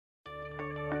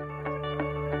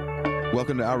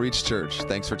Welcome to Outreach Church.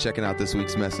 Thanks for checking out this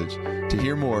week's message. To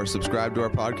hear more, subscribe to our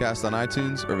podcast on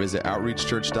iTunes or visit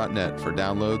outreachchurch.net for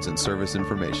downloads and service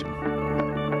information.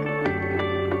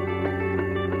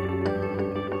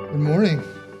 Good morning.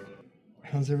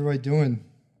 How's everybody doing?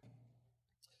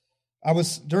 I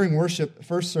was during worship,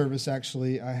 first service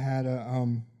actually. I had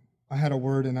a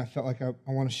word, and I felt like I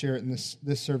want to share it in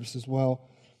this service as well.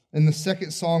 In the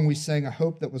second song, we sang "A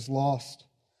Hope That Was Lost,"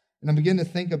 and I began to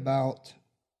think about,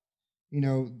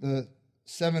 the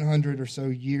 700 or so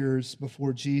years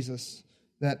before Jesus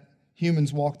that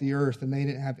humans walked the earth and they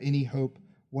didn't have any hope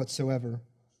whatsoever.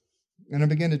 And I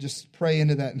began to just pray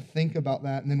into that and think about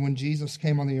that. And then when Jesus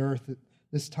came on the earth at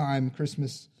this time,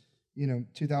 Christmas,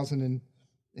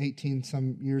 2018,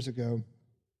 some years ago,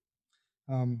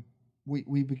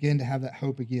 we began to have that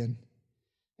hope again.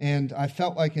 And I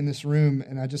felt like in this room,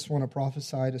 and I just want to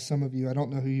prophesy to some of you, I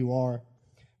don't know who you are,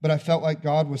 but I felt like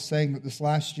God was saying that this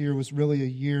last year was really a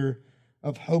year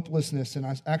of hopelessness, and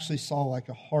I actually saw like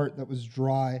a heart that was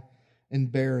dry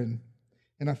and barren.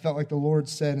 And I felt like the Lord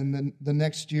said, in the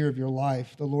next year of your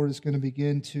life, the Lord is going to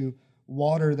begin to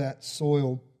water that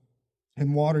soil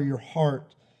and water your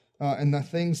heart, and the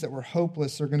things that were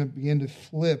hopeless are going to begin to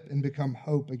flip and become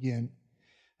hope again.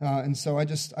 And so I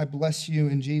bless you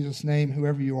in Jesus' name,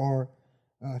 whoever you are,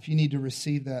 if you need to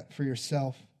receive that for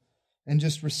yourself. And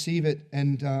just receive it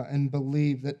and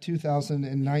believe that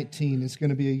 2019 is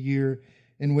going to be a year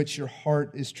in which your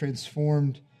heart is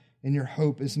transformed and your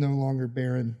hope is no longer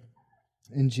barren,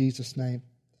 in Jesus' name.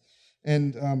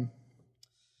 And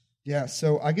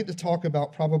so I get to talk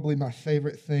about probably my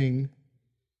favorite thing,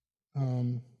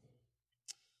 other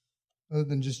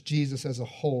than just Jesus as a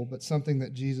whole, but something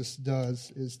that Jesus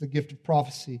does is the gift of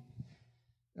prophecy.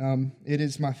 It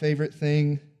is my favorite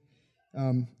thing.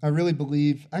 I really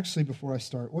believe, actually before I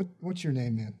start, what's your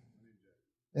name, man?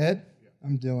 Ed? Yeah.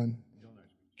 I'm Dylan.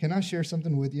 Can I share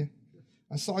something with you?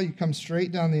 I saw you come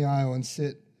straight down the aisle and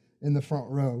sit in the front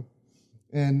row,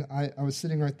 and I was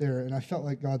sitting right there, and I felt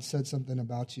like God said something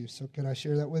about you, so can I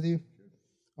share that with you?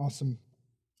 Sure. Awesome.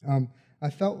 I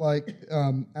felt like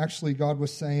actually God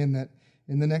was saying that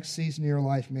in the next season of your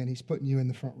life, man, He's putting you in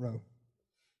the front row.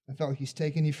 I felt like He's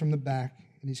taking you from the back,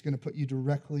 and He's going to put you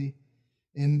directly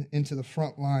into the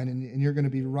front line, and you're going to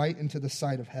be right into the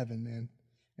sight of heaven, man.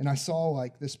 And I saw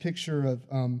like this picture of,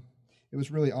 it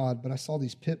was really odd, but I saw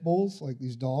these pit bulls, like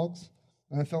these dogs,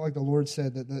 and I felt like the Lord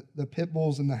said that the pit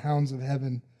bulls and the hounds of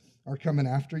heaven are coming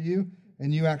after you,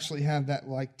 and you actually have that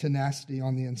like tenacity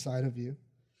on the inside of you.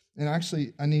 And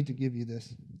actually, I need to give you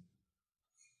this.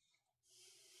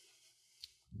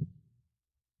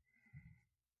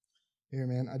 Here,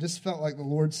 man, I just felt like the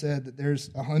Lord said that there's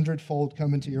 100-fold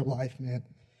coming to your life, man,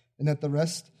 and that the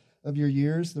rest of your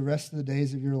years, the rest of the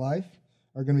days of your life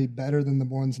are going to be better than the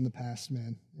ones in the past,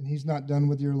 man. And He's not done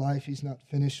with your life. He's not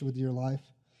finished with your life.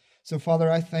 So, Father,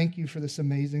 I thank you for this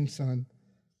amazing son.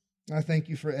 I thank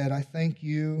you for Ed. I thank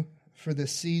you for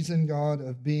this season, God,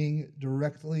 of being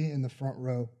directly in the front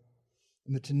row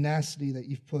and the tenacity that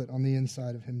you've put on the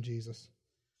inside of him, Jesus.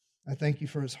 I thank you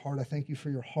for his heart. I thank you for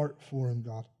your heart for him,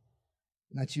 God.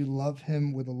 And that you love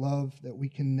him with a love that we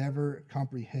can never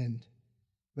comprehend,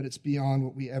 but it's beyond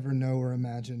what we ever know or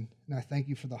imagine. And I thank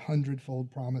you for the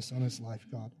 100-fold promise on his life,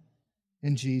 God.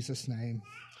 In Jesus' name,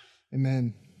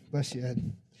 amen. Bless you,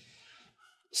 Ed.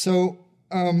 So,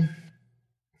 I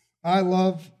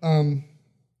love the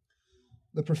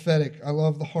prophetic. I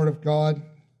love the heart of God.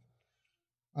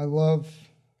 I love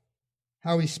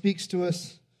how he speaks to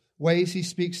us, ways he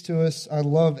speaks to us. I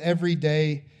love every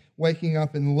day waking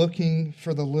up and looking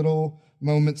for the little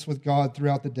moments with God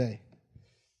throughout the day.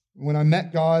 When I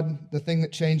met God, the thing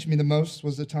that changed me the most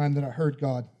was the time that I heard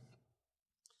God.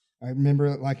 I remember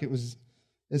it like it was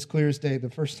as clear as day, the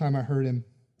first time I heard him.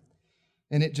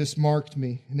 And it just marked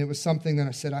me. And it was something that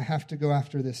I said, I have to go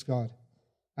after this, God.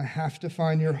 I have to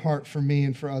find your heart for me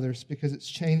and for others because it's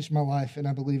changed my life and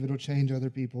I believe it'll change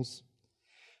other people's.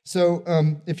 So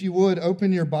if you would,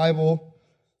 open your Bible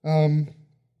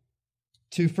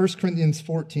to 1 Corinthians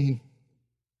 14,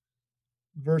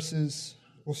 we'll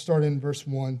start in verse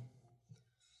 1.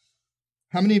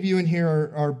 How many of you in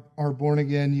here are born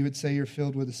again? You would say you're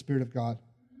filled with the Spirit of God.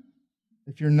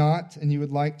 If you're not and you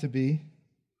would like to be,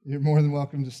 you're more than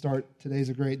welcome to start. Today's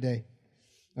a great day.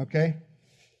 Okay?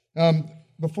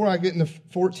 Before I get into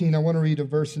 14, I want to read a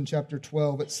verse in chapter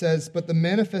 12. It says, "But the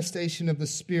manifestation of the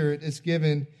Spirit is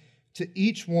given to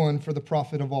each one for the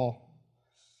profit of all."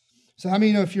 So how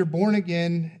many know if you're born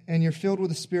again and you're filled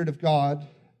with the Spirit of God,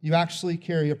 you actually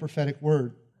carry a prophetic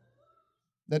word?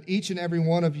 That each and every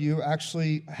one of you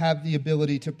actually have the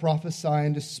ability to prophesy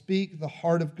and to speak the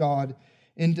heart of God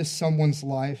into someone's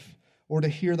life or to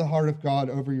hear the heart of God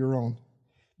over your own,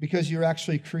 because you're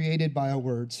actually created by a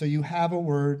word. So you have a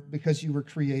word because you were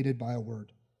created by a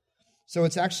word. So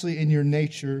it's actually in your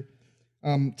nature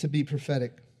to be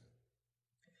prophetic.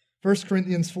 1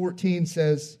 Corinthians 14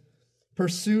 says,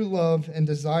 "Pursue love and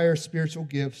desire spiritual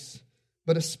gifts,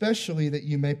 but especially that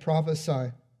you may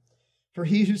prophesy. For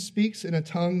he who speaks in a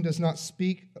tongue does not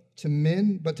speak to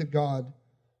men, but to God,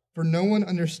 for no one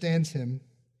understands him.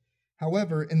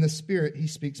 However, in the Spirit he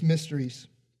speaks mysteries.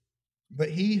 But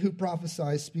he who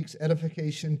prophesies speaks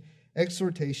edification,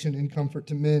 exhortation, and comfort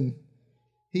to men.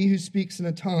 He who speaks in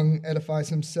a tongue edifies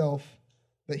himself,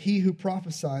 but he who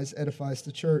prophesies edifies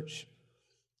the church.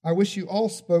 I wish you all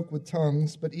spoke with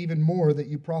tongues, but even more that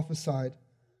you prophesied.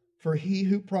 For he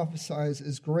who prophesies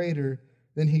is greater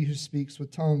than he who speaks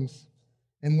with tongues,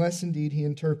 unless indeed he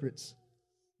interprets,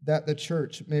 that the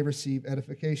church may receive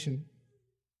edification."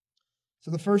 So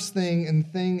the first thing,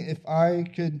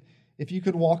 if you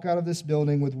could walk out of this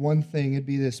building with one thing, it'd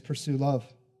be this: pursue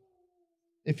love.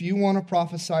 If you want to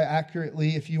prophesy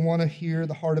accurately, if you want to hear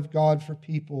the heart of God for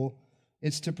people,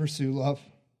 it's to pursue love.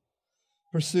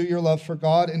 Pursue your love for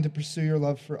God and to pursue your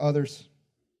love for others.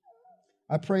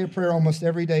 I pray a prayer almost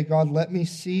every day: God, let me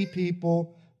see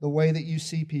people the way that you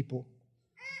see people.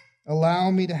 Allow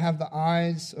me to have the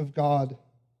eyes of God,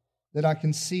 that I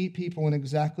can see people in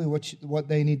exactly what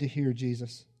they need to hear,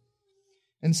 Jesus.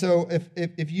 And so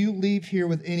if you leave here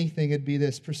with anything, it'd be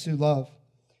this: pursue love.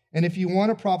 And if you want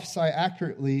to prophesy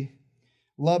accurately,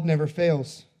 love never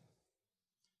fails.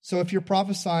 So if you're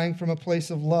prophesying from a place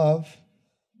of love,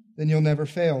 then you'll never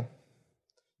fail.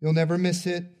 You'll never miss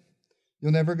it.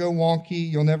 You'll never go wonky.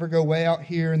 You'll never go way out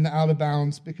here in the out of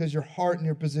bounds, because your heart and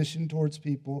your position towards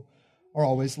people are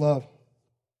always love.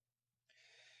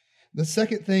 The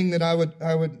second thing that I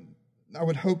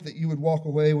would hope that you would walk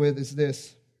away with is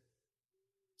this: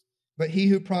 but he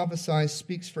who prophesies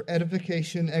speaks for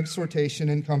edification, exhortation,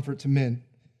 and comfort to men.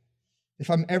 If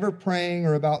I'm ever praying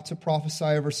or about to prophesy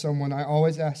over someone, I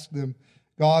always ask them,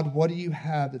 God, what do you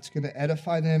have that's going to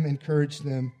edify them, encourage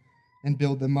them, and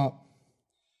build them up?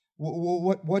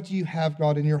 What do you have,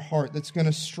 God, in your heart that's going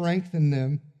to strengthen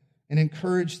them and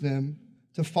encourage them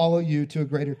to follow you to a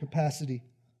greater capacity?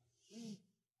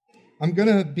 I'm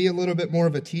going to be a little bit more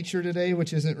of a teacher today,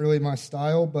 which isn't really my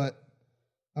style, but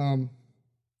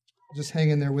just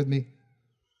hang in there with me.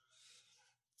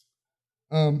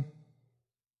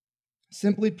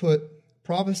 Simply put,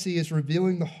 prophecy is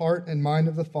revealing the heart and mind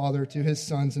of the Father to his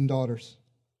sons and daughters.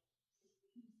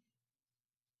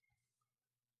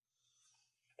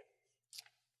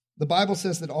 The Bible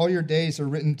says that all your days are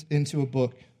written into a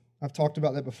book. I've talked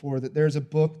about that before, that there's a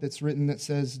book that's written that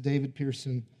says David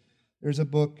Pearson. There's a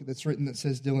book that's written that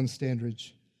says Dylan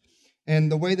Standridge.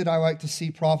 And the way that I like to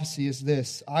see prophecy is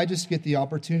this: I just get the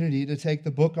opportunity to take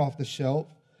the book off the shelf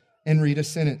and read a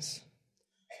sentence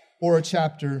or a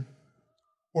chapter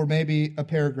or maybe a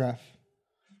paragraph.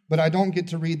 But I don't get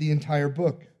to read the entire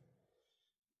book.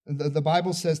 The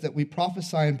Bible says that we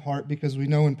prophesy in part because we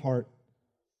know in part.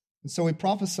 And so we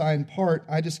prophesy in part.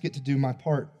 I just get to do my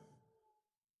part.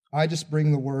 I just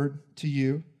bring the word to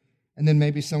you, and then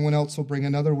maybe someone else will bring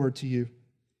another word to you.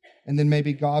 And then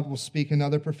maybe God will speak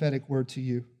another prophetic word to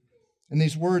you. And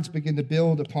these words begin to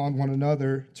build upon one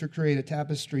another to create a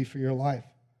tapestry for your life.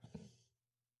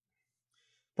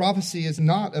 Prophecy is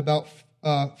not about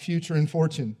future and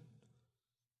fortune,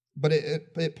 but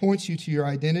it points you to your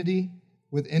identity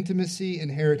with intimacy,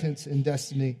 inheritance, and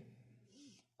destiny.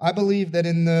 I believe that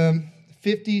in the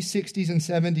 50s, 60s, and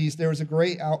 70s, there was a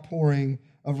great outpouring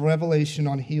of revelation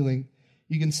on healing.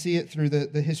 You can see it through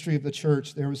the history of the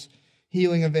church. There was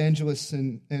healing evangelists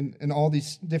and all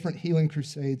these different healing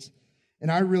crusades.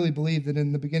 And I really believe that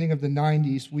in the beginning of the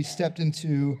 90s, we stepped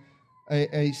into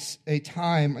a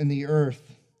time in the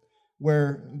earth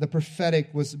where the prophetic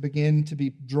was begin to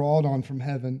be drawn on from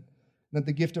heaven, that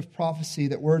the gift of prophecy,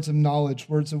 that words of knowledge,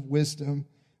 words of wisdom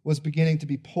was beginning to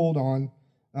be pulled on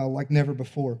like never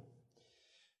before.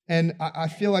 And I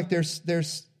feel like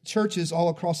there's churches all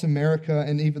across America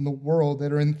and even the world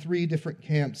that are in three different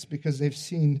camps because they've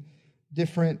seen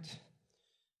different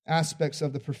aspects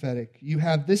of the prophetic. You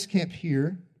have this camp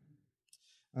here,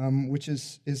 which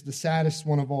is the saddest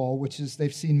one of all, which is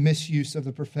they've seen misuse of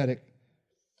the prophetic.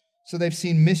 So they've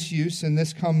seen misuse, and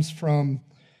this comes from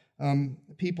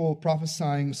people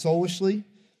prophesying soulishly.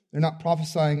 They're not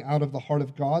prophesying out of the heart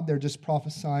of God. They're just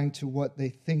prophesying to what they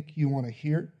think you want to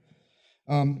hear.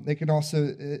 They can also,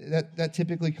 that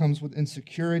typically comes with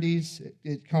insecurities.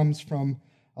 It comes from,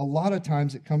 a lot of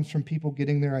times it comes from people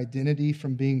getting their identity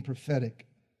from being prophetic.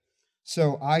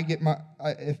 So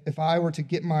if I were to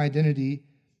get my identity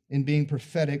in being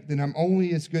prophetic, then I'm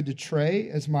only as good to Trey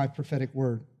as my prophetic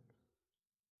word.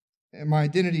 And my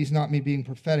identity is not me being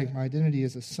prophetic. My identity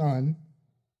is a son.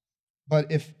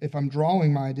 But if I'm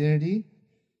drawing my identity,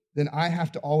 then I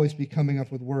have to always be coming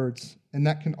up with words. And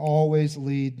that can always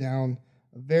lead down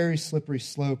a very slippery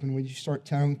slope. And when you start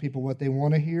telling people what they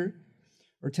want to hear,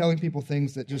 or telling people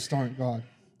things that just aren't God.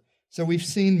 So we've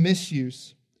seen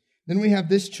misuse. Then we have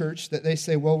this church that they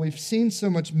say, well, we've seen so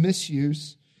much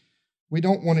misuse, we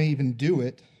don't want to even do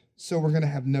it, so we're going to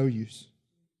have no use.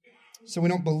 So we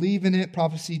don't believe in it.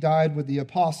 Prophecy died with the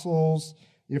apostles,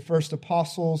 the first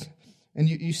apostles. And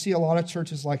you see a lot of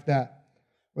churches like that,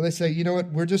 where they say, you know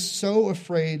what, we're just so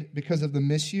afraid because of the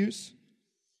misuse,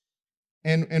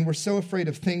 and we're so afraid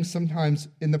of things sometimes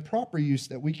in the proper use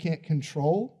that we can't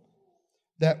control,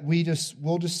 that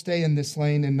we'll just stay in this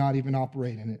lane and not even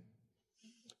operate in it.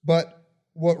 But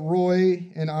what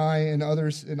Roy and I and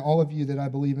others and all of you that I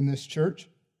believe in this church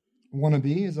want to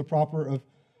be is a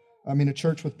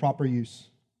church with proper use.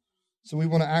 So we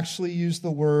want to actually use the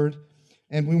word,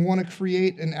 and we want to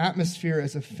create an atmosphere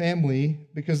as a family,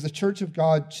 because the church of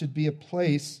God should be a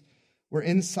place where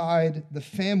inside the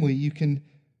family you can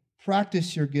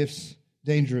practice your gifts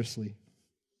dangerously,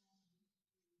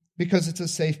 because it's a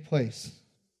safe place.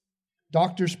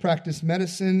 Doctors practice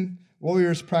medicine,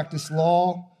 lawyers practice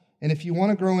law, and if you want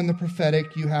to grow in the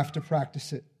prophetic, you have to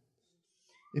practice it.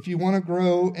 If you want to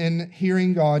grow in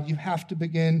hearing God, you have to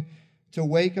begin to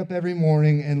wake up every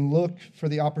morning and look for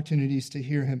the opportunities to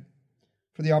hear Him,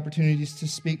 for the opportunities to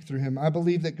speak through Him. I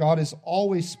believe that God is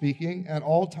always speaking at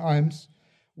all times.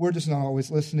 We're just not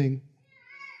always listening.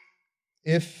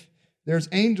 If there's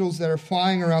angels that are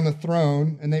flying around the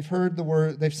throne, and they've heard the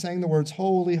word, they've sang the words,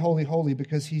 holy, holy, holy,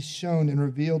 because He's shown and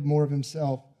revealed more of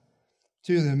Himself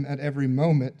to them at every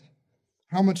moment.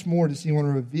 How much more does He want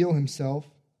to reveal Himself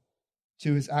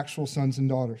to His actual sons and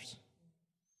daughters?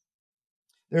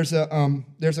 There's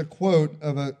a quote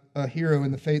of a hero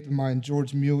in the faith of mine,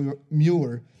 George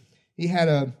Mueller. He had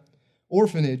a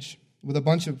orphanage with a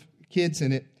bunch of kids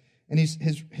in it, and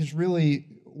his really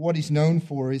what he's known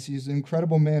for is he's an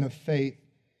incredible man of faith,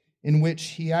 in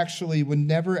which he actually would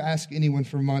never ask anyone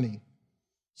for money.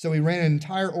 So he ran an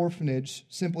entire orphanage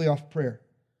simply off prayer.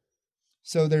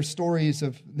 So there's stories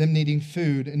of them needing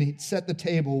food, and he'd set the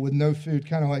table with no food,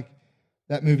 kind of like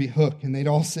that movie Hook, and they'd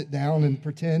all sit down and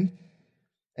pretend,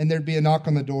 and there'd be a knock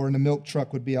on the door, and a milk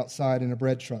truck would be outside and a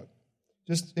bread truck.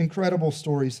 Just incredible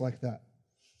stories like that.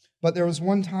 But there was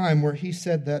one time where he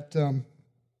said that, sorry,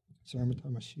 I'm going to tie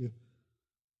my shoe.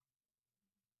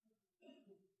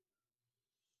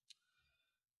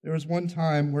 There was one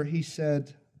time where he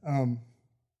said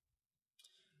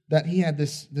that he had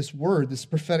this word, this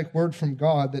prophetic word from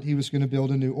God, that he was going to build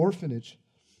a new orphanage.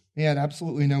 He had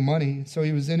absolutely no money. So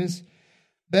he was in his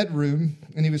bedroom,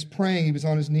 and he was praying. He was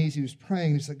on his knees. He was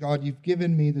praying. He said, God, you've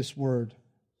given me this word.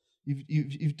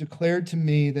 You've declared to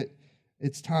me that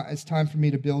it's time for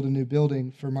me to build a new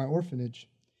building for my orphanage.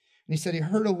 And he said he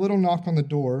heard a little knock on the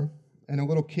door, and a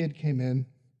little kid came in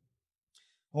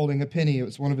holding a penny. It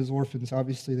was one of his orphans.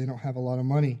 Obviously, they don't have a lot of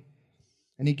money.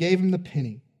 And he gave him the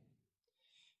penny.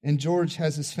 And George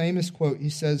has this famous quote. He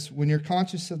says, when you're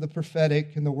conscious of the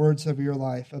prophetic and the words of your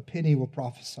life, a penny will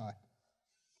prophesy.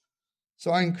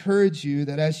 So I encourage you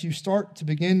that as you start to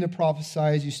begin to prophesy,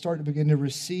 as you start to begin to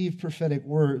receive prophetic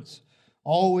words,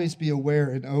 always be aware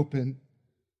and open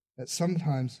that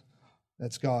sometimes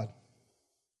that's God.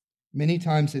 Many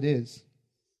times it is.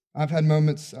 I've had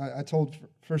moments, I told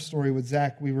first story with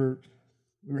Zach, we were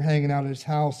hanging out at his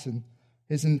house, and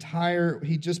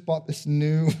he just bought this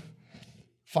new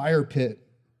fire pit,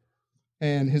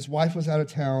 and his wife was out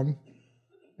of town,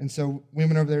 and so we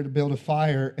went over there to build a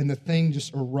fire, and the thing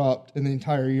just erupted, and the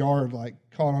entire yard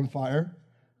caught on fire,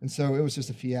 and so it was just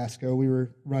a fiasco. We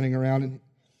were running around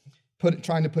and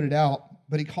trying to put it out,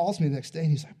 but he calls me the next day,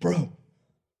 and he's like, bro,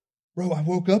 I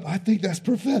woke up, I think that's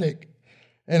prophetic.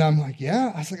 And I'm like,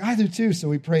 yeah. I was like, I do too. So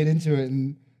we prayed into it,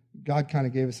 and God kind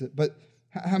of gave us it. But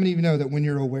how many of you know that when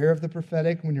you're aware of the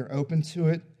prophetic, when you're open to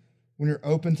it, when you're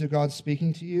open to God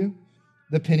speaking to you,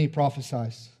 the penny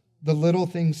prophesies. The little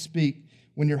things speak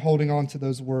when you're holding on to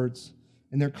those words,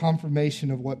 and they're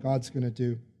confirmation of what God's going to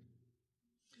do.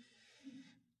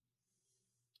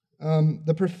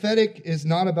 The prophetic is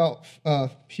not about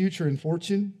future and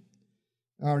fortune.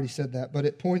 I already said that, but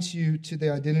it points you to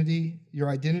your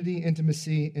identity,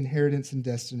 intimacy, inheritance, and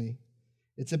destiny.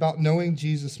 It's about knowing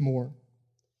Jesus more.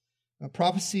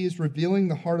 Prophecy is revealing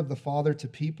the heart of the Father to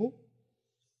people,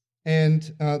 and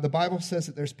the Bible says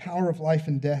that there's power of life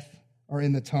and death are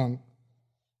in the tongue.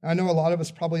 I know a lot of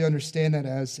us probably understand that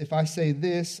as, if I say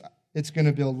this, it's going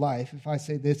to build life. If I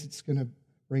say this, it's going to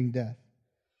bring death.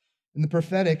 In the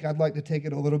prophetic, I'd like to take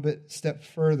it a little bit step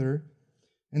further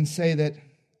and say that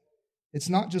it's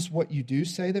not just what you do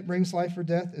say that brings life or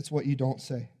death, it's what you don't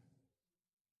say.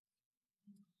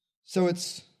 So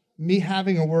it's me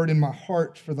having a word in my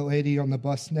heart for the lady on the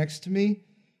bus next to me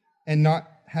and not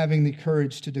having the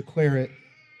courage to declare it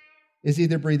is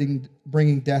either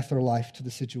bringing death or life to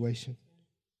the situation.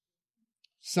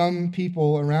 Some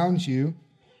people around you,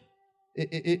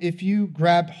 if you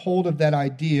grab hold of that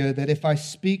idea that if I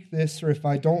speak this or if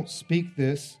I don't speak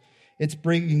this, it's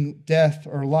bringing death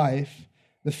or life,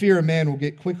 the fear of man will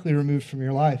get quickly removed from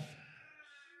your life,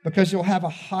 because you'll have a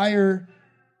higher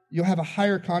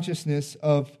consciousness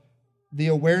of the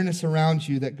awareness around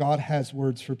you that God has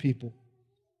words for people.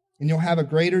 And you'll have a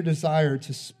greater desire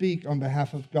to speak on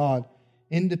behalf of God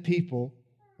into people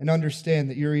and understand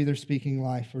that you're either speaking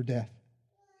life or death.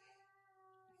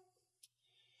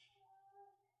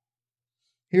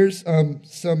 Here's I'm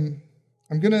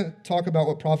going to talk about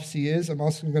what prophecy is. I'm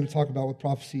also going to talk about what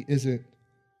prophecy isn't.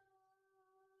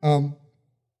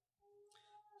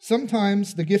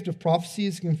 Sometimes the gift of prophecy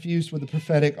is confused with the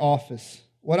prophetic office.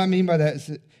 What I mean by that is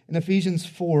that in Ephesians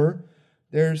 4,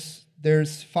 there's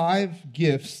 5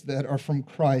 gifts that are from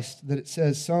Christ that it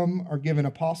says some are given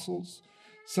apostles,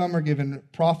 some are given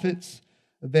prophets,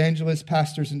 evangelists,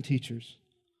 pastors, and teachers.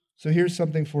 So here's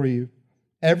something for you.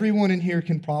 Everyone in here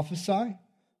can prophesy,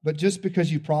 but just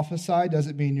because you prophesy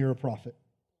doesn't mean you're a prophet.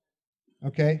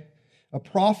 Okay? A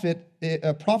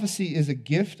prophecy is a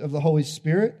gift of the Holy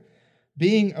Spirit.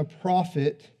 Being a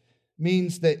prophet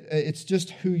means that it's just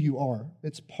who you are.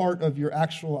 It's part of your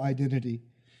actual identity.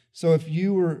 So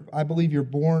I believe you're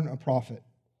born a prophet.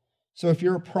 So if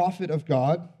you're a prophet of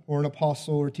God, or an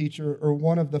apostle or teacher, or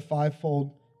one of the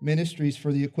 5-fold ministries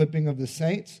for the equipping of the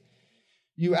saints,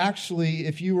 you actually,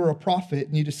 if you were a prophet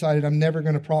and you decided, I'm never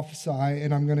going to prophesy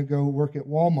and I'm going to go work at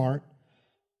Walmart,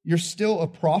 you're still a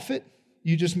prophet,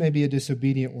 you just may be a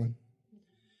disobedient one.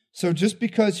 So just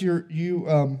because you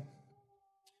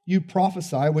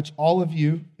prophesy, which all of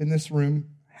you in this room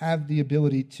have the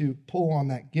ability to pull on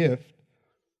that gift,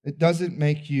 it doesn't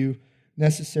make you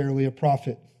necessarily a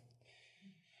prophet.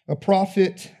 A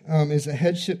prophet is a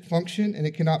headship function, and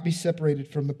it cannot be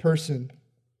separated from the person.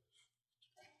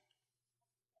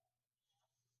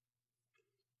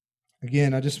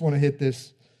 Again, I just want to hit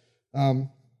this.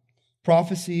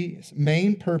 Prophecy's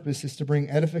main purpose is to bring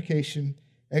edification,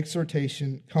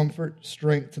 exhortation, comfort,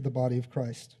 strength to the body of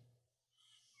Christ.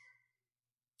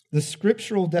 The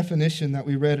scriptural definition that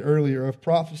we read earlier of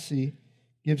prophecy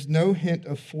gives no hint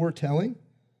of foretelling,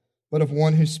 but of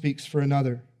one who speaks for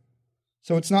another.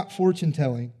 So it's not fortune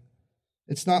telling.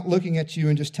 It's not looking at you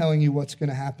and just telling you what's going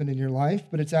to happen in your life,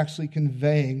 but it's actually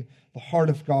conveying the heart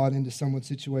of God into someone's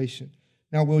situation.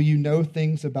 Now, will you know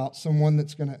things about someone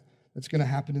that's going to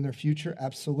happen in their future?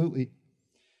 Absolutely.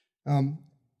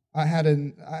 I had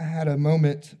a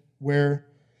moment where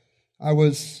I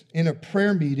was in a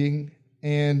prayer meeting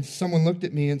and someone looked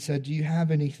at me and said, "Do you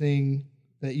have anything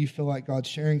that you feel like God's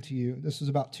sharing to you?" This was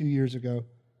about 2 years ago.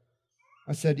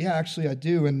 I said, "Yeah, actually I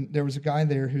do." And there was a guy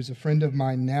there who's a friend of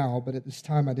mine now, but at this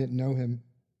time I didn't know him.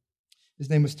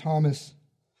 His name was Thomas.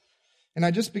 And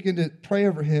I just began to pray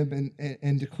over him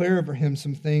and declare over him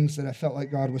some things that I felt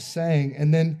like God was saying.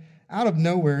 And then out of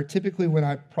nowhere, typically when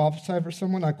I prophesy for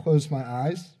someone, I close my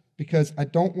eyes because I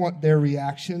don't want their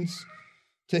reactions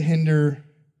to hinder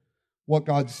what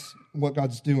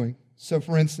God's doing. So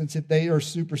for instance, if they are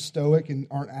super stoic and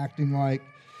aren't acting like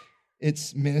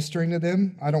it's ministering to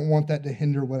them, I don't want that to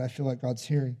hinder what I feel like God's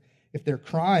hearing. If they're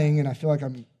crying and I feel like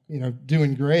I'm,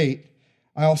 doing great,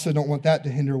 I also don't want that to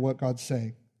hinder what God's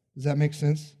saying. Does that make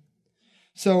sense?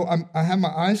 So I have my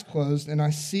eyes closed and I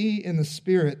see in the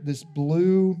spirit this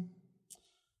blue,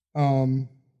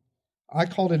 I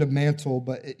called it a mantle,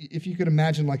 but if you could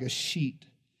imagine like a sheet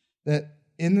that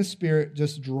in the spirit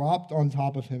just dropped on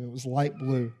top of him. It was light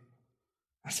blue.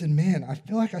 I said, "Man, I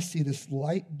feel like I see this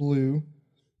light blue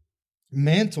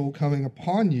mantle coming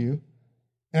upon you."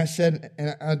 And I said,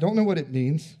 and I don't know what it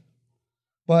means,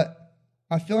 but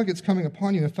I feel like it's coming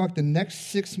upon you. I feel like the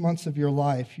next 6 months of your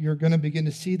life, you're going to begin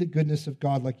to see the goodness of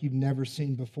God like you've never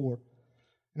seen before.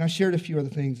 And I shared a few other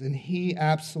things, and he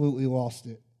absolutely lost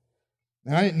it.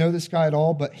 And I didn't know this guy at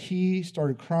all, but he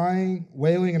started crying,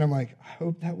 wailing, and I'm like, I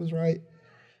hope that was right.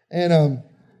 And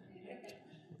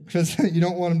because you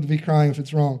don't want him to be crying if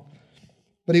it's wrong.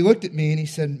 But he looked at me and he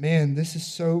said, "Man, this is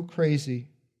so crazy."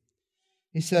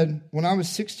 He said, "When I was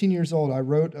 16 years old, I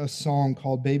wrote a song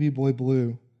called Baby Boy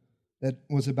Blue that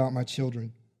was about my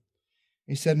children."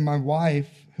 He said, "My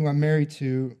wife, who I'm married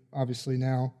to, obviously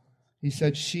now," he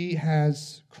said, "she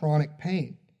has chronic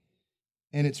pain.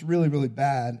 and it's really, really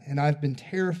bad. And I've been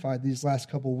terrified these last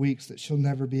couple of weeks that she'll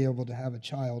never be able to have a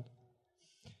child.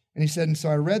 And he said, and so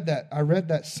I read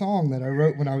that song that I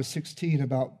wrote when I was 16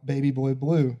 about Baby Boy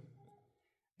Blue.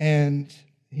 And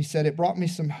he said, it brought me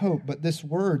some hope, but this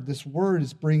word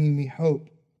is bringing me hope.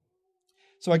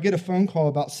 So I get a phone call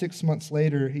about 6 months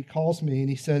later. He calls me and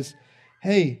he says,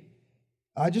 hey,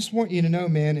 I just want you to know,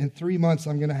 man, in 3 months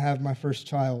I'm going to have my first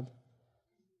child.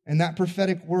 And that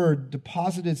prophetic word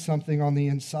deposited something on the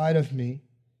inside of me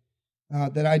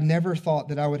that I never thought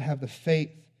that I would have the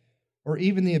faith or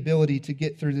even the ability to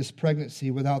get through this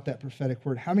pregnancy without that prophetic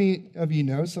word. How many of you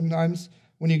know sometimes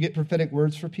when you get prophetic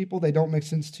words for people, they don't make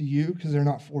sense to you because they're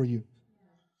not for you?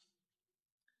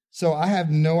 So I have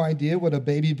no idea what a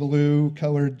baby blue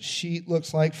colored sheet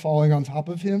looks like falling on top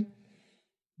of him,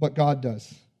 but God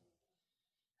does.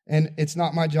 And it's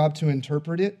not my job to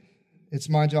interpret it. It's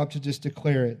my job to just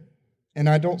declare it. And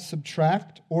I don't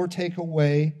subtract or take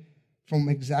away from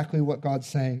exactly what God's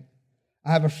saying.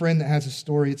 I have a friend that has a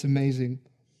story. It's amazing.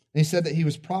 And he said that he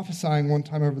was prophesying one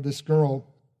time over this girl.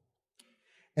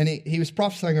 And he was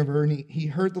prophesying over her, and he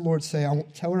heard the Lord say,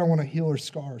 tell her I want to heal her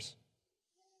scars.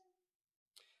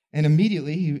 And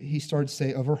immediately he started to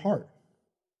say, of her heart.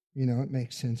 You know, it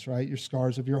makes sense, right? Your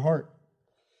scars of your heart.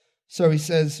 So he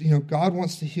says, God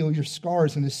wants to heal your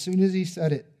scars. And as soon as he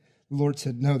said it, the Lord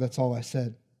said, no, that's all I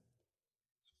said.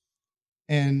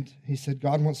 And he said,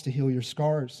 God wants to heal your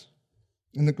scars.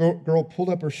 And the girl pulled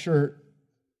up her shirt,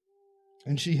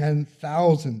 and she had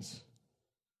thousands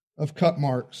of cut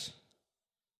marks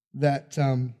that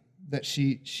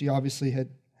she obviously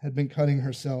had been cutting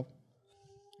herself.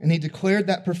 And he declared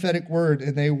that prophetic word,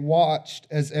 and they watched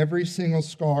as every single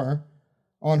scar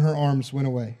on her arms went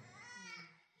away.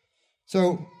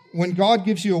 So when God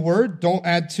gives you a word, don't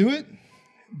add to it,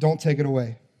 don't take it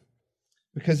away,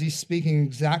 because he's speaking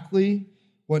exactly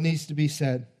what needs to be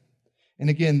said. And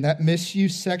again, that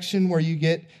misuse section where you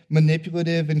get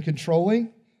manipulative and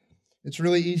controlling, it's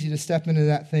really easy to step into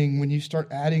that thing when you start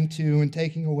adding to and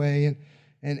taking away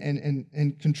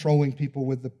and controlling people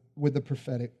with the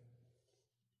prophetic.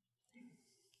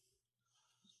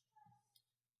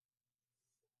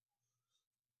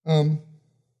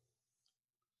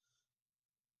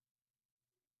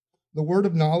 The word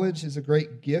of knowledge is a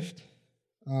great gift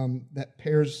that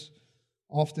pairs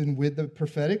often with the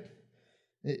prophetic.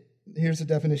 Here's a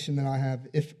definition that I have.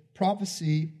 If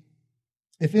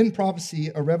in prophecy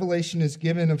a revelation is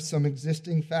given of some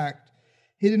existing fact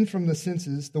hidden from the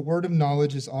senses, the word of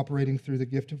knowledge is operating through the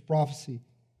gift of prophecy.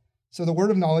 So the word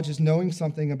of knowledge is knowing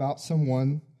something about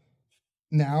someone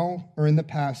now or in the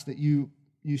past that you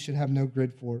should have no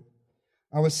grid for.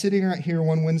 I was sitting right here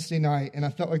one Wednesday night, and I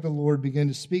felt like the Lord began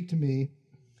to speak to me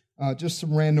just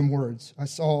some random words. I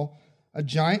saw a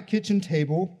giant kitchen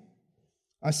table.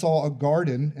 I saw a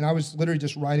garden, and I was literally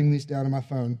just writing these down on my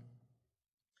phone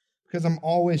because I'm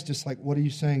always just like, what are you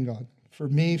saying, God? For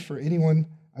me, for anyone,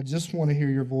 I just want to hear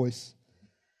your voice.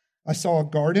 I saw a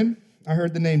garden. I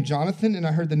heard the name Jonathan, and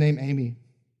I heard the name Amy.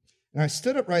 And I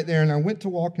stood up right there, and I went to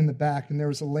walk in the back, and there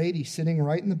was a lady sitting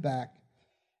right in the back.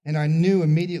 And I knew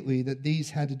immediately that these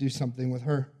had to do something with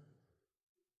her.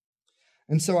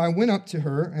 And so I went up to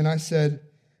her and I said,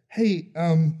 hey,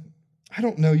 I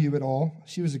don't know you at all.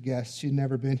 She was a guest. She'd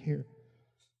never been here.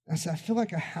 I said, I feel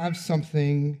like I have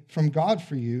something from God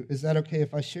for you. Is that okay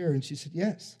if I share? And she said,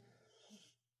 yes.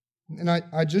 And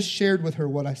I just shared with her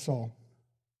what I saw.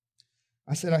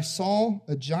 I said, I saw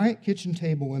a giant kitchen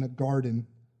table in a garden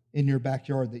in your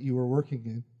backyard that you were working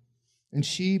in. And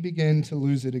she began to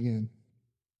lose it again.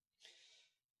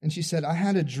 And she said, I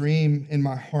had a dream in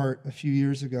my heart a few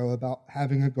years ago about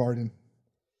having a garden.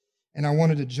 And I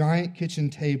wanted a giant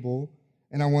kitchen table,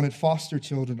 and I wanted foster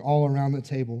children all around the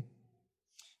table.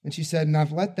 And she said, and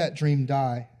I've let that dream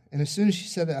die. And as soon as she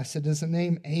said that, I said, does the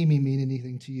name Amy mean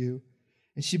anything to you?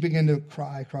 And she began to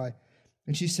cry.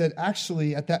 And she said,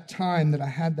 actually, at that time that I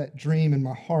had that dream in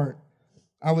my heart,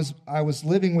 I was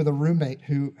living with a roommate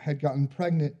who had gotten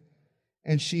pregnant,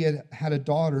 and she had a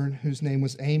daughter whose name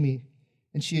was Amy.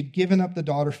 And she had given up the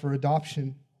daughter for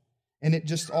adoption. And it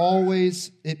just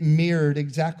always, it mirrored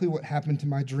exactly what happened to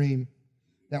my dream.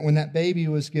 That when that baby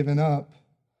was given up,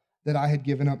 that I had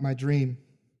given up my dream.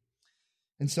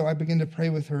 And so I began to pray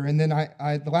with her. And then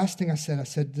the last thing I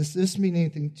said, does this mean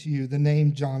anything to you? The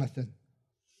name Jonathan.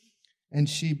 And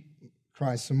she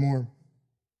cries some more.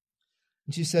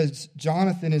 And she says,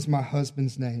 Jonathan is my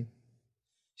husband's name.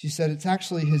 She said, it's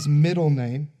actually his middle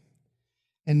name.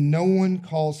 And no one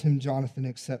calls him Jonathan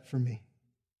except for me.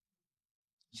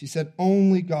 She said,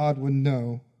 only God would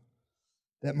know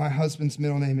that my husband's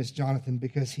middle name is Jonathan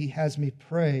because he has me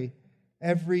pray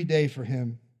every day for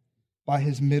him by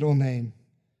his middle name,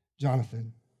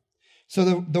 Jonathan.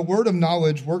 So the word of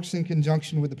knowledge works in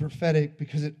conjunction with the prophetic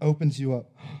because it opens you up.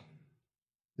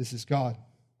 This is God.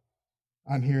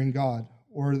 I'm hearing God.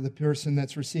 Or the person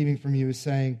that's receiving from you is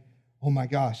saying, oh my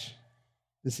gosh,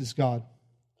 this is God.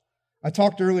 I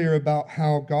talked earlier about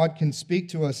how God can speak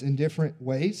to us in different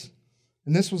ways.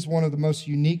 And this was one of the most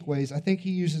unique ways. I think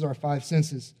he uses our five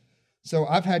senses. So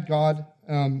I've had God,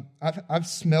 I've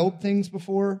smelled things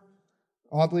before,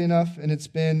 oddly enough, and it's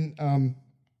been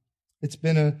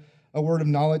a word of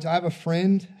knowledge. I have a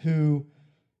friend who,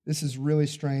 this is really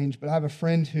strange, but I have a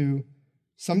friend who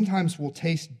sometimes will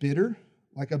taste bitter,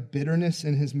 like a bitterness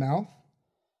in his mouth.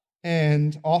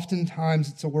 And oftentimes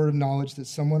it's a word of knowledge that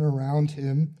someone around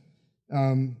him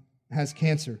has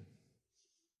cancer.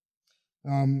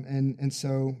 And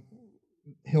so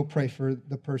he'll pray for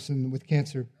the person with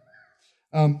cancer.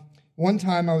 One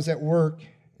time I was at work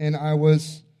and I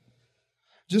was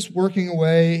just working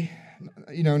away,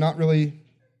 not really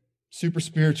super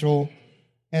spiritual,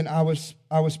 and I was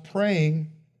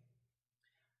praying,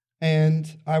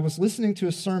 and I was listening to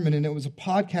a sermon, and it was a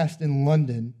podcast in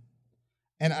London.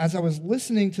 And as I was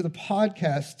listening to the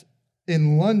podcast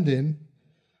in London,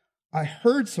 I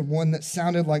heard someone that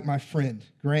sounded like my friend,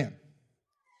 Graham.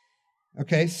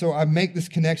 Okay, so I make this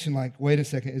connection like, wait a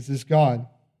second, is this God?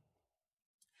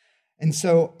 And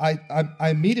so I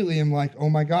immediately am like, oh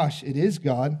my gosh, it is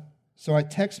God. So I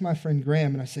text my friend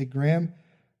Graham, and I say, Graham,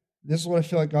 this is what I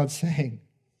feel like God's saying.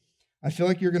 I feel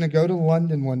like you're going to go to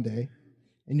London one day,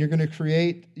 and you're going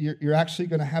to you're actually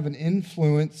going to have an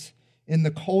influence in the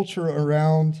culture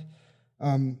around,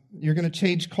 you're going to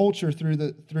change culture through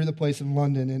the place in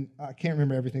London. And I can't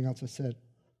remember everything else I said.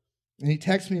 And he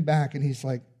texts me back, and he's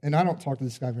like, and I don't talk to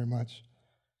this guy very much.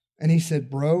 And he said,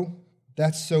 bro,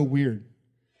 that's so weird.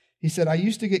 He said, I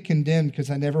used to get condemned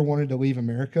because I never wanted to leave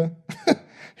America.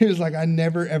 He was like, I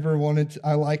never, ever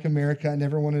I like America. I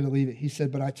never wanted to leave it. He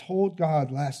said, but I told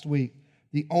God last week,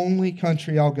 the only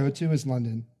country I'll go to is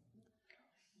London.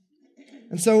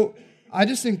 And so I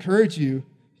just encourage you,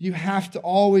 you have to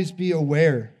always be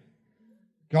aware.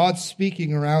 God's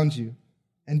speaking around you.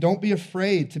 And don't be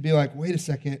afraid to be like, wait a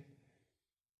second,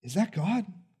 is that God?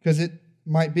 Because it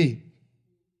might be.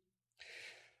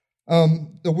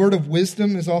 The word of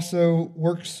wisdom also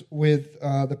works with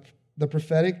the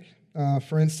prophetic.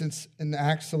 For instance, in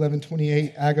Acts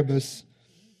 11:28, Agabus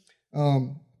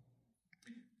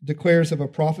declares of a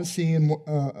prophecy and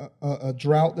a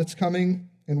drought that's coming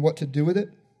and what to do with it.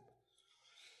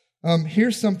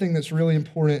 Here's something that's really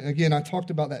important. Again, I talked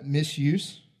about that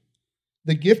misuse.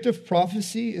 The gift of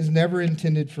prophecy is never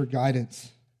intended for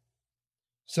guidance.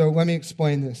 So let me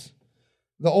explain this.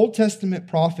 The Old Testament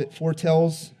prophet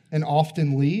foretells and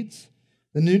often leads.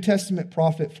 The New Testament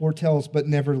prophet foretells but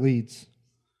never leads.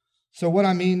 So what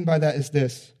I mean by that is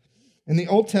this. In the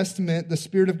Old Testament, the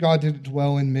Spirit of God didn't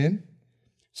dwell in men.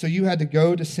 So you had to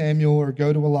go to Samuel or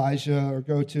go to Elijah or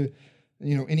go to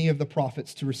any of the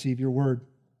prophets to receive your word.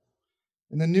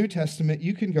 In the New Testament,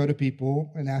 you can go to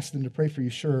people and ask them to pray for you,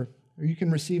 sure. Or you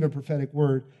can receive a prophetic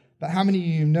word. But how many of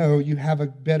you know you have a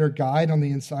better guide on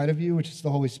the inside of you, which is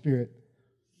the Holy Spirit?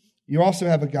 You also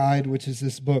have a guide, which is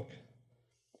this book.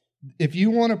 If you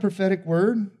want a prophetic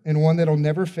word and one that'll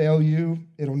never fail you,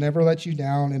 it'll never let you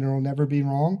down, and it'll never be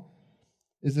wrong,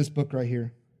 is this book right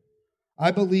here.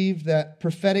 I believe that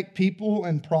prophetic people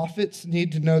and prophets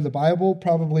need to know the Bible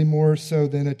probably more so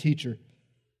than a teacher.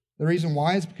 The reason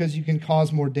why is because you can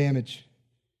cause more damage.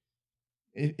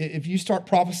 If you start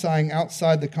prophesying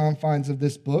outside the confines of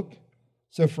this book,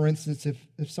 so for instance,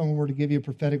 if someone were to give you a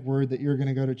prophetic word that you're going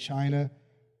to go to China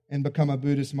and become a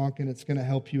Buddhist monk and it's going to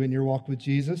help you in your walk with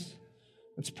Jesus,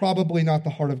 it's probably not the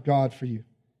heart of God for you.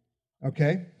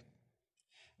 Okay?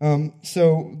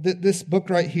 So this book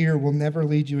right here will never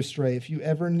lead you astray. If you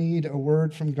ever need a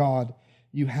word from God,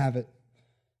 you have it.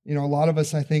 A lot of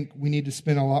us, I think, we need to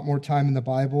spend a lot more time in the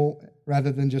Bible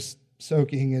rather than just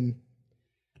soaking and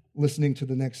listening to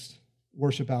the next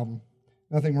worship album.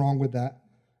 Nothing wrong with that.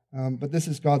 But this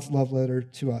is God's love letter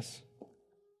to us.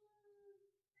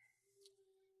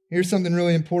 Here's something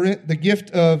really important. The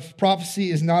gift of prophecy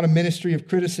is not a ministry of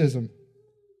criticism.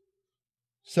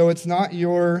 So it's not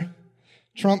your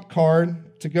trump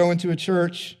card to go into a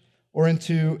church or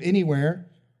into anywhere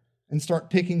and start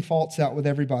picking faults out with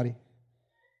everybody.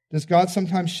 Does God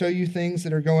sometimes show you things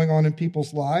that are going on in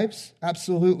people's lives?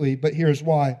 Absolutely, but here's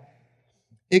why.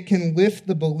 It can lift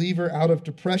the believer out of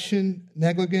depression,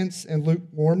 negligence, and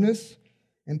lukewarmness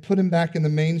and put him back in the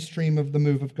mainstream of the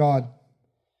move of God.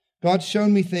 God's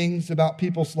shown me things about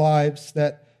people's lives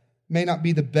that may not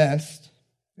be the best,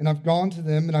 and I've gone to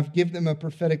them and I've given them a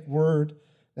prophetic word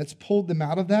that's pulled them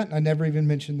out of that, and I never even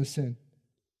mention the sin.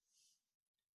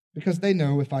 Because they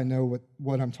know if I know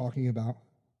what I'm talking about.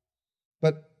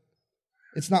 But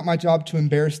it's not my job to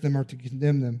embarrass them or to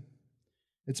condemn them.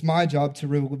 It's my job to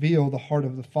reveal the heart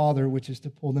of the Father, which is to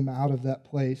pull them out of that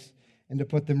place and to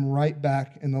put them right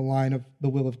back in the line of the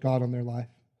will of God on their life.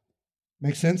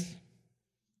 Make sense?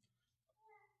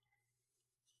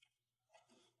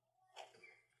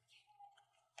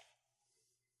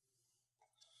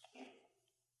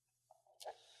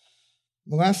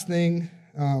 The last thing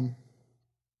I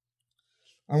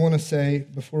want to say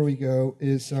before we go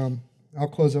is, I'll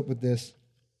close up with this,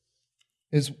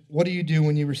 is what do you do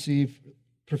when you receive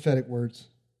prophetic words?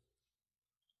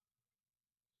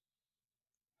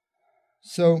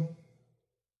 So,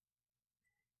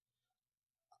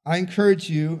 I encourage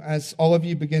you, as all of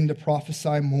you begin to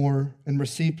prophesy more and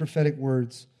receive prophetic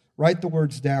words, write the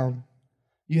words down.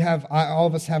 All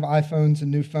of us have iPhones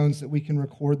and new phones that we can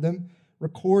record them.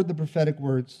 Record the prophetic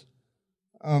words.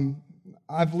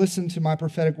 I've listened to my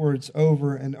prophetic words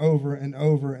over and over and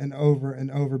over and over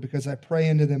and over because I pray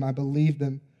into them. I believe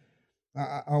them.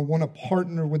 I want to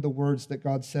partner with the words that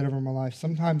God said over my life.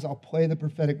 Sometimes I'll play the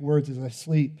prophetic words as I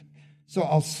sleep. So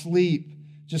I'll sleep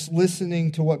just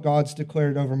listening to what God's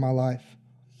declared over my life.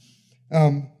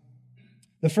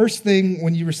 The first thing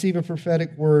when you receive a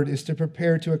prophetic word is to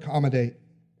prepare to accommodate.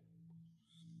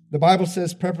 The Bible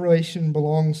says preparation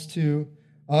belongs to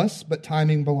us, but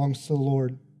timing belongs to the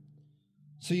Lord.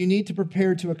 So you need to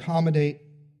prepare to accommodate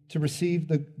to receive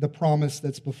the promise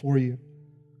that's before you.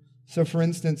 So for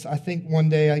instance, I think one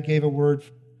day I gave a word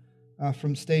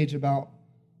from stage about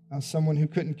someone who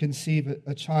couldn't conceive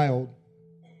a child.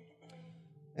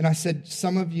 And I said,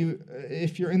 some of you,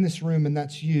 if you're in this room and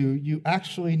that's you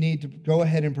actually need to go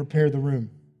ahead and prepare the room.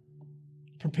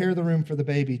 Prepare the room for the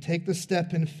baby. Take the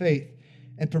step in faith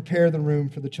and prepare the room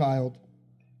for the child.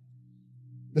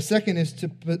 The second is to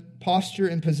posture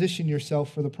and position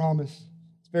yourself for the promise.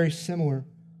 It's very similar.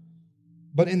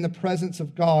 But in the presence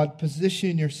of God,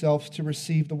 position yourself to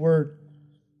receive the word.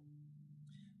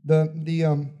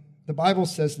 The Bible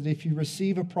says that if you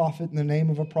receive a prophet in the name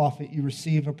of a prophet, you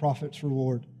receive a prophet's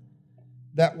reward.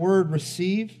 That word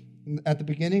receive at the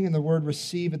beginning and the word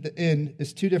receive at the end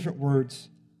is two different words,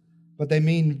 but they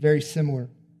mean very similar.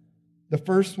 The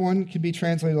first one can be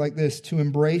translated like this, to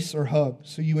embrace or hug.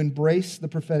 So you embrace the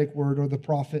prophetic word or the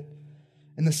prophet.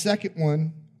 And the second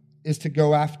one is to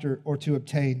go after or to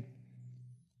obtain.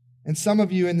 And some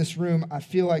of you in this room, I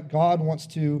feel like God wants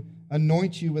to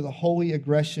anoint you with a holy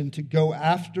aggression to go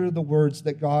after the words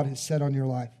that God has said on your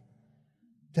life.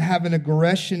 To have an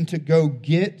aggression to go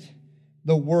get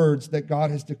the words that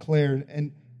God has declared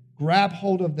and grab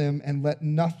hold of them and let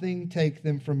nothing take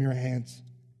them from your hands.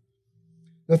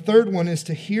 The third one is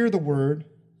to hear the word,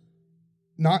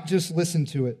 not just listen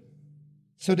to it.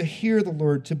 So to hear the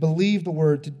word, to believe the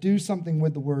word, to do something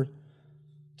with the word.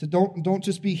 To don't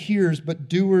just be hearers, but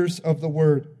doers of the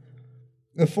word.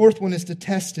 The fourth one is to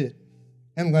test it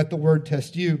and let the word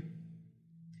test you.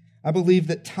 I believe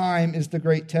that time is the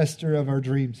great tester of our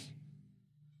dreams.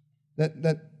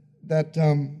 That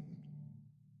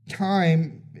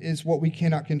time is what we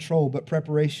cannot control, but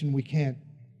preparation we can.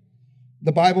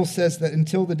 The Bible says that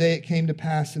until the day it came to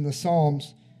pass in the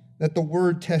Psalms, that the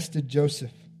word tested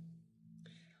Joseph.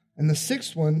 And the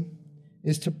sixth one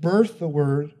is to birth the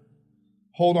word,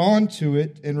 hold on to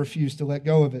it, and refuse to let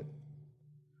go of it.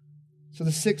 So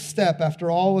the sixth step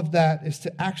after all of that is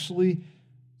to actually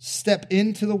step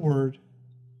into the word,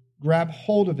 grab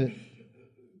hold of it,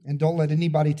 and don't let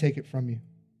anybody take it from you.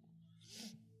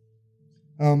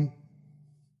 I'm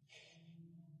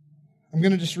going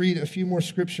to just read a few more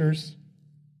scriptures.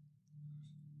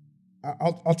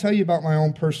 I'll tell you about my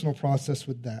own personal process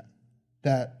with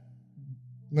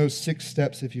those 6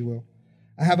 steps, if you will.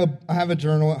 I have a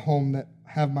journal at home that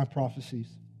have my prophecies.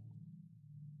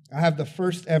 I have the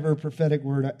first ever prophetic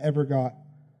word I ever got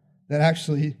that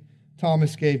actually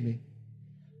Thomas gave me.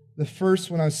 The first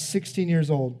when I was 16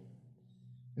 years old.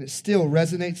 And it still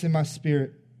resonates in my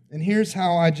spirit. And here's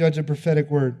how I judge a prophetic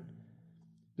word.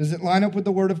 Does it line up with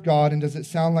the word of God, and does it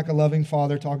sound like a loving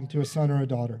father talking to a son or a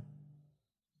daughter?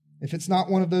 If it's not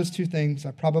one of those two things,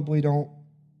 I probably don't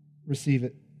receive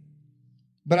it.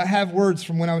 But I have words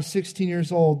from when I was 16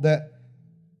 years old that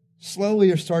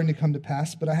slowly are starting to come to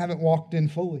pass, but I haven't walked in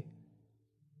fully.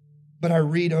 But I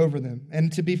read over them.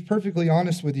 And to be perfectly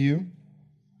honest with you,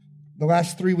 the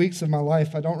last 3 weeks of my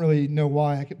life, I don't really know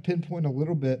why. I could pinpoint a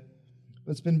little bit,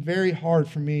 but it's been very hard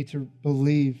for me to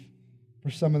believe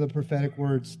for some of the prophetic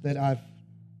words that I've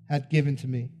had given to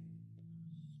me.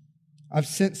 I've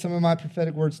sent some of my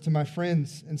prophetic words to my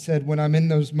friends and said, when I'm in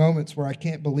those moments where I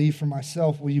can't believe for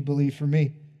myself, will you believe for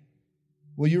me?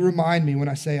 Will you remind me when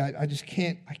I say,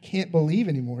 I can't believe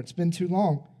anymore. It's been too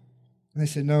long. And they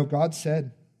said, no, God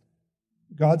said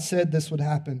this would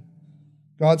happen.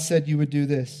 God said you would do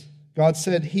this. God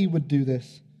said he would do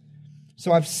this.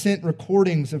 So I've sent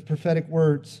recordings of prophetic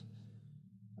words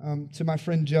to my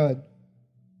friend Judd.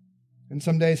 And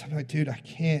some days I'm like, dude, I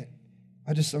can't.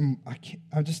 Is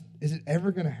it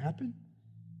ever going to happen?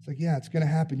 It's like, yeah, it's going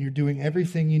to happen. You're doing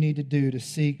everything you need to do to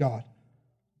see God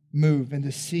move and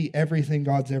to see everything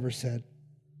God's ever said.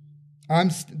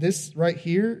 This right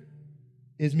here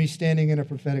is me standing in a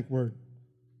prophetic word.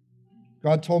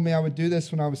 God told me I would do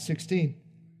this when I was 16.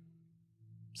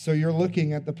 So you're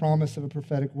looking at the promise of a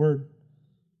prophetic word.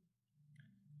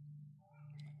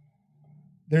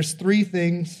 There's three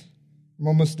things. I'm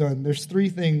almost done. There's three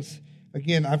things.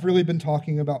 Again, I've really been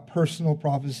talking about personal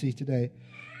prophecy today.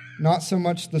 Not so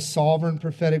much the sovereign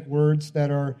prophetic words that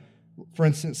are, for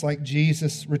instance, like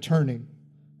Jesus returning.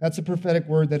 That's a prophetic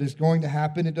word that is going to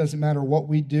happen. It doesn't matter what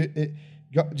we do.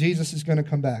 Jesus is going to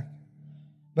come back.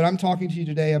 But I'm talking to you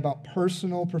today about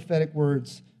personal prophetic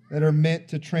words that are meant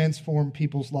to transform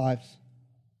people's lives.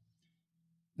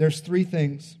 There's three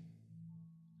things.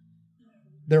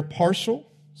 They're partial.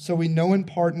 So we know in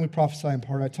part and we prophesy in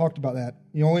part. I talked about that.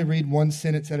 You only read one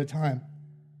sentence at a time.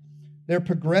 They're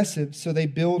progressive, so they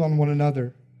build on one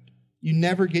another. You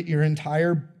never get your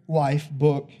entire life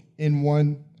book in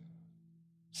one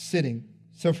sitting.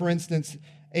 So for instance,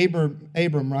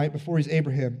 Abram, right, before he's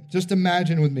Abraham, just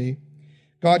imagine with me,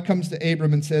 God comes to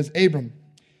Abram and says, Abram,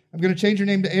 I'm going to change your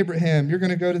name to Abraham. You're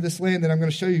going to go to this land that I'm going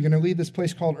to show you. You're going to leave this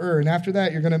place called Ur. And after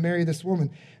that, you're going to marry this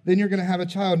woman. Then you're going to have a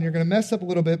child, and you're going to mess up a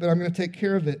little bit, but I'm going to take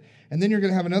care of it. And then you're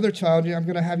going to have another child. I'm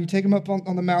going to have you take him up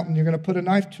on the mountain. You're going to put a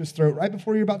knife to his throat. Right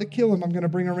before you're about to kill him, I'm going to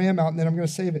bring a ram out, and then I'm going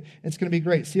to save it. It's going to be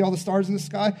great. See all the stars in the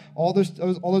sky? All those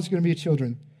are going to be your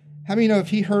children. How many know if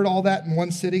he heard all that in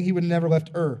one sitting, he would have never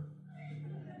left Ur?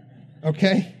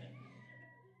 Okay?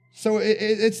 So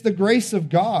it's the grace of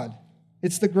God.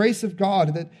 It's the grace of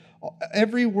God that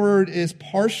every word is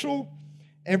partial.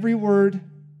 Every word,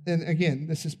 and again,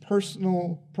 this is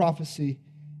personal prophecy,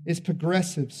 is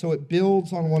progressive. So it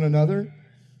builds on one another.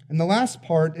 And the last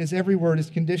part is every word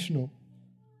is conditional.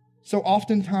 So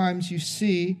oftentimes you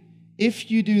see,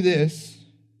 if you do this,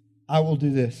 I will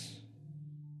do this.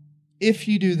 If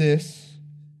you do this,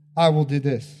 I will do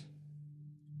this.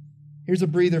 Here's a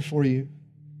breather for you.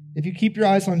 If you keep your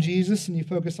eyes on Jesus and you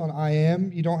focus on I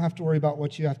am, you don't have to worry about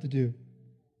what you have to do.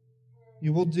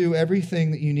 You will do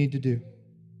everything that you need to do.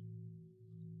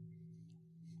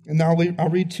 And now I'll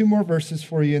read two more verses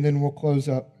for you and then we'll close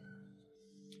up.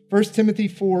 1 Timothy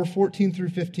 4:14 through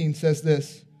 15 says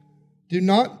this, do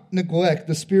not neglect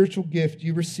the spiritual gift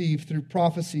you received through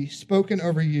prophecy spoken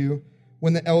over you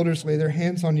when the elders lay their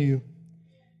hands on you.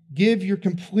 Give your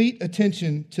complete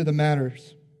attention to the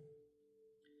matters.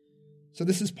 So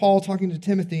this is Paul talking to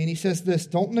Timothy, and he says this,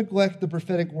 don't neglect the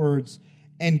prophetic words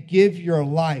and give your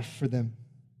life for them.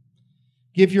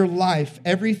 Give your life,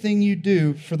 everything you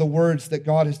do, for the words that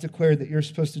God has declared that you're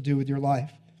supposed to do with your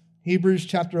life. Hebrews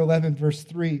chapter 11, verse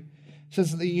 3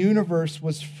 says that the universe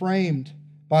was framed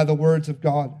by the words of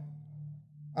God.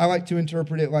 I like to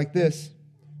interpret it like this.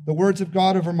 The words of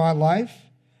God over my life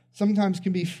sometimes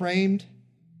can be framed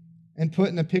and put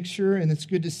in a picture, and it's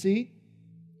good to see.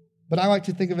 But I like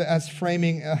to think of it as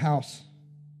framing a house.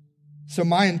 So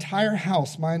my entire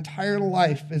house, my entire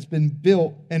life has been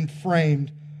built and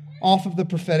framed off of the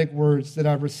prophetic words that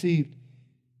I've received.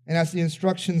 And as the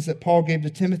instructions that Paul gave to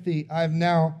Timothy, I have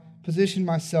now positioned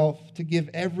myself to give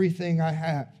everything I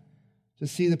have to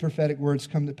see the prophetic words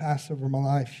come to pass over my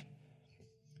life.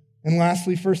 And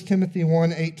lastly, 1 Timothy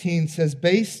 1:18 says,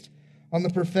 based on the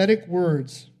prophetic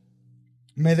words,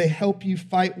 may they help you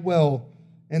fight well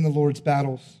in the Lord's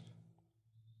battles.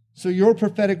 So your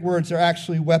prophetic words are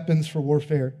actually weapons for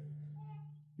warfare.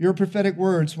 Your prophetic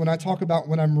words, when I talk about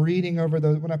when I'm reading over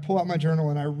those, when I pull out my journal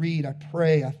and I read, I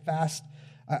pray, I fast,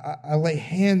 I lay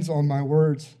hands on my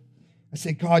words. I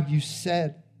say, God, you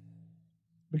said.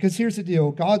 Because here's the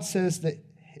deal. God says that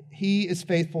he is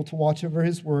faithful to watch over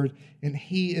his word and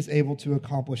he is able to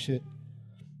accomplish it.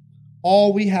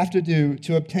 All we have to do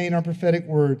to obtain our prophetic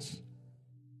words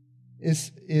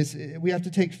is we have to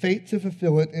take faith to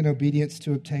fulfill it and obedience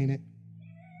to obtain it.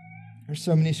 There's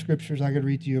so many scriptures I could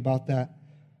read to you about that.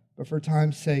 But for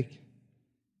time's sake,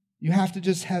 you have to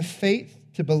just have faith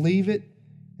to believe it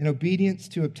and obedience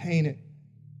to obtain it.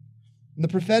 And the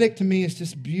prophetic to me is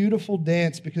just beautiful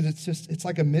dance because it's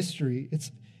like a mystery.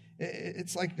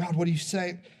 It's like, God, what do you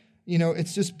say?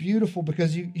 it's just beautiful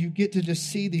because you get to just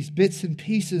see these bits and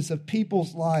pieces of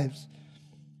people's lives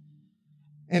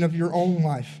and of your own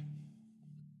life.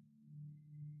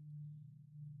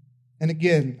 And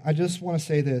again, I just want to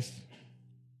say this.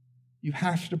 You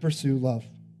have to pursue love.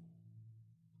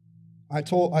 I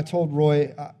told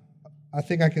Roy, I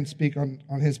think I can speak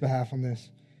on his behalf on this.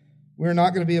 We're not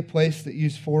going to be a place that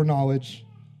use foreknowledge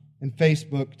and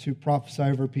Facebook to prophesy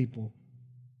over people.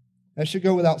 That should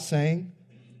go without saying,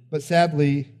 but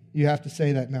sadly, you have to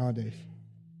say that nowadays.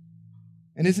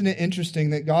 And isn't it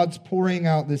interesting that God's pouring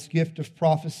out this gift of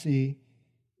prophecy,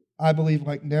 I believe,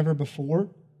 like never before,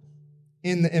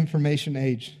 in the information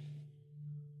age.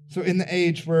 So in the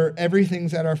age where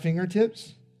everything's at our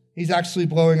fingertips, He's actually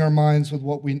blowing our minds with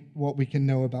what we can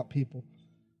know about people.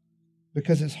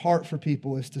 Because His heart for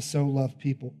people is to so love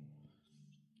people.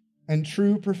 And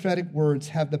true prophetic words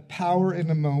have the power in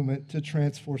a moment to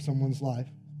transform someone's life.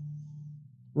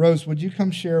 Rose, would you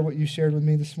come share what you shared with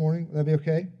me this morning? Would that be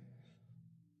okay?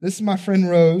 This is my friend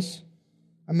Rose.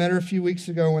 I met her a few weeks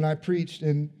ago when I preached,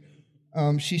 and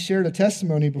she shared a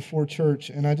testimony before church,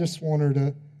 and I just want her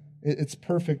to, it's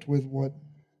perfect with what,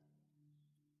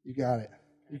 you got it.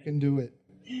 You can do it.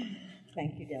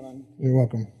 Thank you, Dylan. You're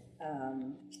welcome.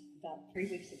 About 3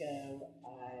 weeks ago,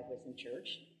 I was in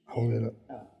church. Hold it up.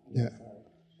 Oh, Yeah.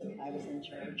 Sorry. I was in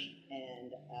church,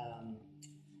 and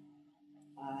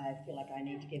I feel like I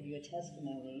need to give you a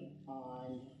testimony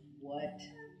on what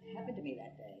happened to me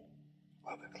that day. A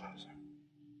little bit closer.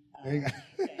 There you go.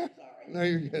 Okay, sorry. No,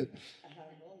 you're good. I'm a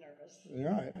little nervous. You're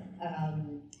all right.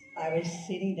 I was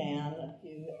sitting down a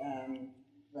few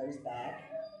rows back,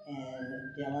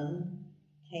 and Dylan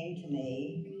came to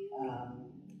me,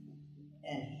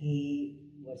 and he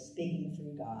was speaking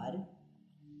through God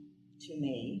to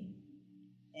me.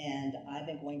 And I've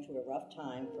been going through a rough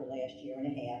time for the last year and a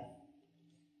half.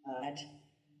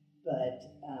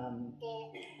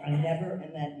 I never,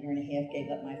 in that year and a half,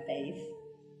 gave up my faith.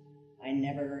 I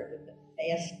never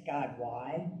asked God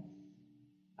why.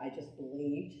 I just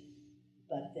believed.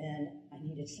 But then I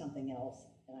needed something else.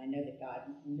 And I know that God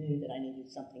knew that I needed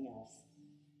something else.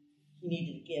 He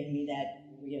needed to give me that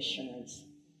reassurance.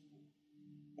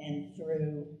 And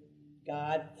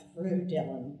God, through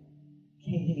Dylan,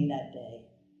 came to me that day.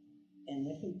 And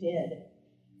when He did,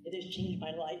 it has changed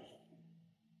my life.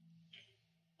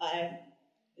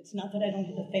 It's not that I don't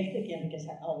get the faith again, because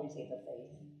I always get the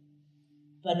faith.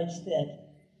 But it's that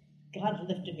God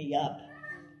lifted me up.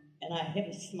 And I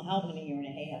haven't smiled in a year and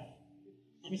a half.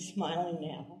 I'm smiling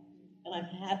now. And I'm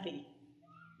happy.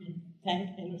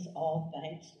 And it's all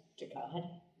thanks to God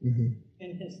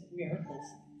and His miracles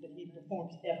that He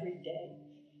performs every day.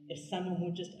 If someone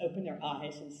would just open their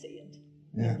eyes and see it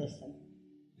and listen.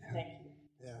 Yeah. Thank you.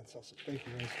 Yeah, that's awesome. Thank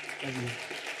you, Rose. Thank you.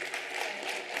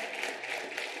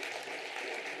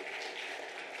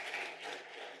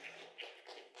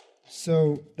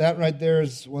 So that right there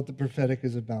is what the prophetic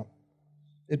is about.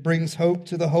 It brings hope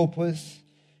to the hopeless.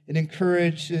 It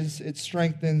encourages, it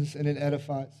strengthens, and it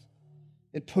edifies.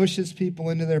 It pushes people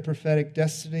into their prophetic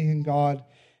destiny in God,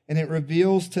 and it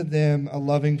reveals to them a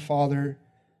loving Father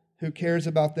who cares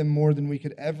about them more than we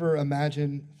could ever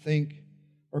imagine, think,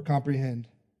 or comprehend.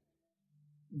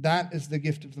 That is the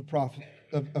gift of the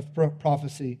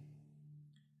prophecy.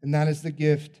 And that is the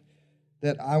gift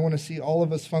that I want to see all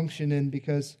of us function in,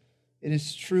 because it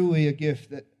is truly a gift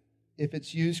that, if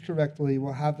it's used correctly,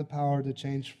 will have the power to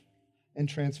change and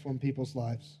transform people's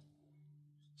lives.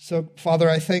 So, Father,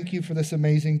 I thank You for this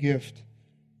amazing gift.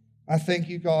 I thank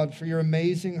You, God, for Your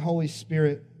amazing Holy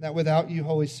Spirit, that without You,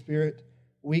 Holy Spirit,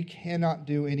 we cannot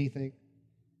do anything.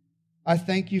 I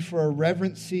thank You for a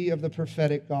reverency of the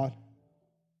prophetic, God.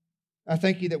 I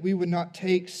thank You that we would not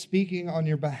take speaking on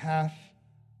Your behalf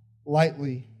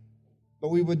lightly, but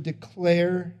we would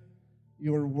declare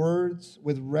Your words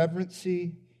with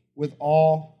reverency, with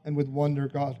awe, and with wonder,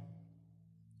 God.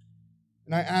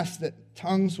 And I ask that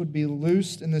tongues would be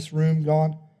loosed in this room,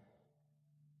 God,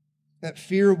 that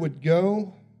fear would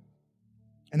go,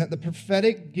 and that the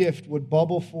prophetic gift would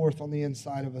bubble forth on the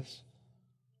inside of us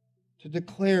to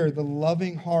declare the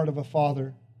loving heart of a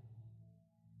Father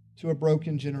to a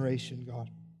broken generation, God.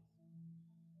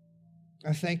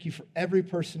 I thank You for every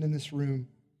person in this room,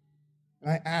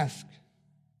 and I ask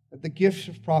that the gift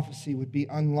of prophecy would be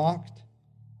unlocked,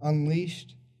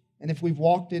 unleashed, and if we've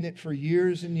walked in it for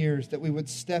years and years, that we would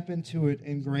step into it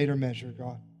in greater measure,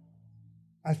 God.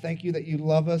 I thank You that You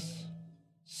love us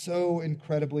so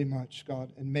incredibly much,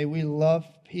 God, and may we love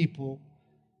people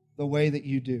the way that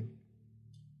You do.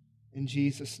 In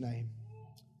Jesus' name,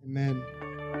 amen.